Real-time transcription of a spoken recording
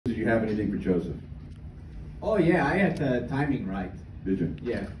you have anything for Joseph? Oh yeah, I had the timing right. Did you?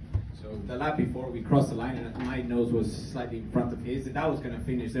 Yeah. So the lap before we crossed the line, and my nose was slightly in front of his, and that was going to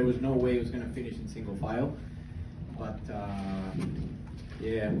finish. There was no way it was going to finish in single file. But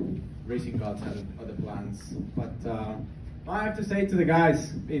yeah, racing gods had other plans. But I have to say to the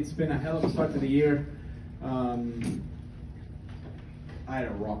guys, it's been a hell of a start to the year. I had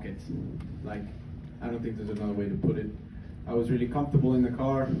a rocket. Like, I don't think there's another way to put it. I was really comfortable in the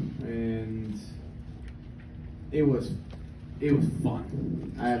car, and it was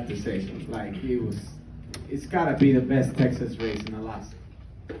fun. I have to say, like, it's gotta be the best Texas race in the last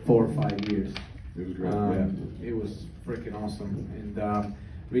 4 or 5 years. It was great. It was freaking awesome, and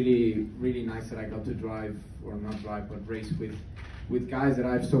really, really nice that I got to drive, or not drive, but race with guys that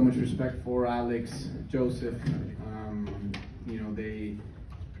I have so much respect for. Alex, Joseph. You know,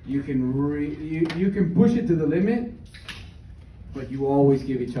 you can push it to the limit, but you always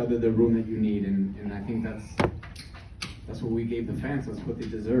give each other the room that you need, and I think that's what we gave the fans. That's what they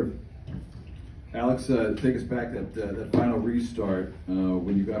deserve. Alex, take us back that final restart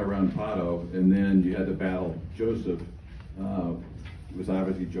when you got around Pato, and then you had to battle Joseph. It was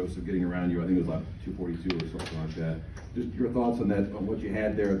obviously Joseph getting around you. I think it was like 242 or something like that. Just your thoughts on that, on what you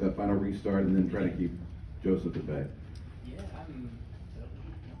had there at that final restart, and then trying to keep Joseph at bay.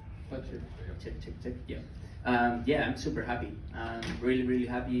 Yeah, I'm super happy. Really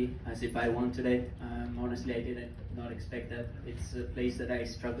happy, as if I won today. Honestly, I did not expect that. It's a place that I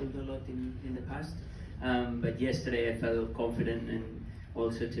struggled a lot in the past. But yesterday I felt confident, and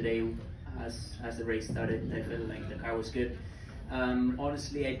also today, as the race started, I felt like the car was good.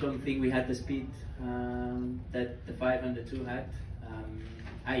 Honestly, I don't think we had the speed that the 5 and the 2 had.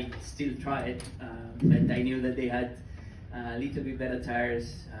 I still tried, but I knew that they had a little bit better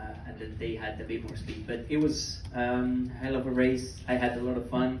tires, and that they had a bit more speed. But it was a hell of a race. I had a lot of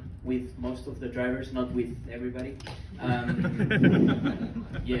fun with most of the drivers, not with everybody.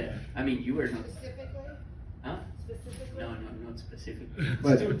 Yeah, I mean, you were not. Specifically? Huh? Specifically? No, not specifically.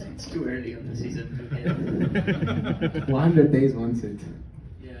 But it's too early on the season to get. 100 days wants it.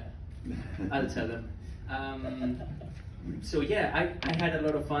 Yeah, I'll tell them. So yeah, I had a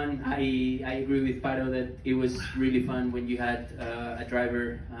lot of fun. I agree with Pato that it was really fun when you had a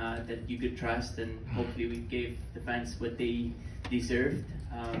driver that you could trust, and hopefully we gave the fans what they deserved.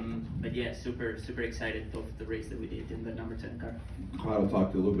 But yeah, super excited of the race that we did in the number 10 car. Pato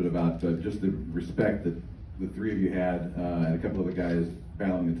talked a little bit about just the respect that the three of you had, and a couple of the guys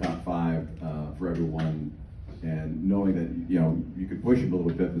battling the top 5 for everyone, and knowing that you could push him a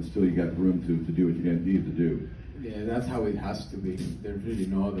little bit, but still you got room to do what you needed to do. Yeah, that's how it has to be. There's really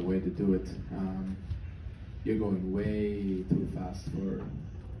no other way to do it. You're going way too fast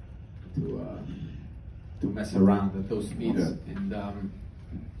to mess around at those speeds. Yeah. And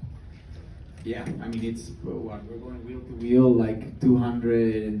yeah, I mean, it's what we're going wheel to wheel like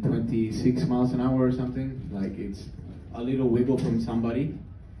 226 miles an hour or something. Like, it's a little wiggle from somebody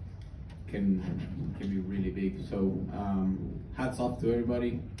can be really big. So hats off to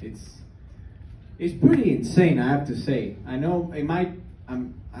everybody. It's pretty insane, I have to say. I know it might, I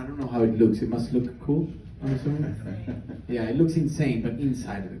don't know how it looks. It must look cool, I'm assuming. Yeah, it looks insane, but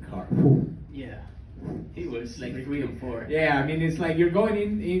inside of the car. Whew. Yeah, it was like 3 and 4. Yeah, I mean, it's like you're going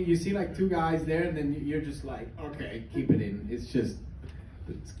in, you see like 2 guys there, and then you're just like, okay, keep it in. It's just,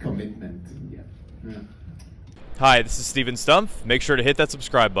 it's commitment. Yeah. Hi, this is Steven Stumpf. Make sure to hit that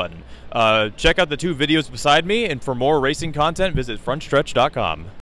subscribe button. Check out the 2 videos beside me, and for more racing content, visit frontstretch.com.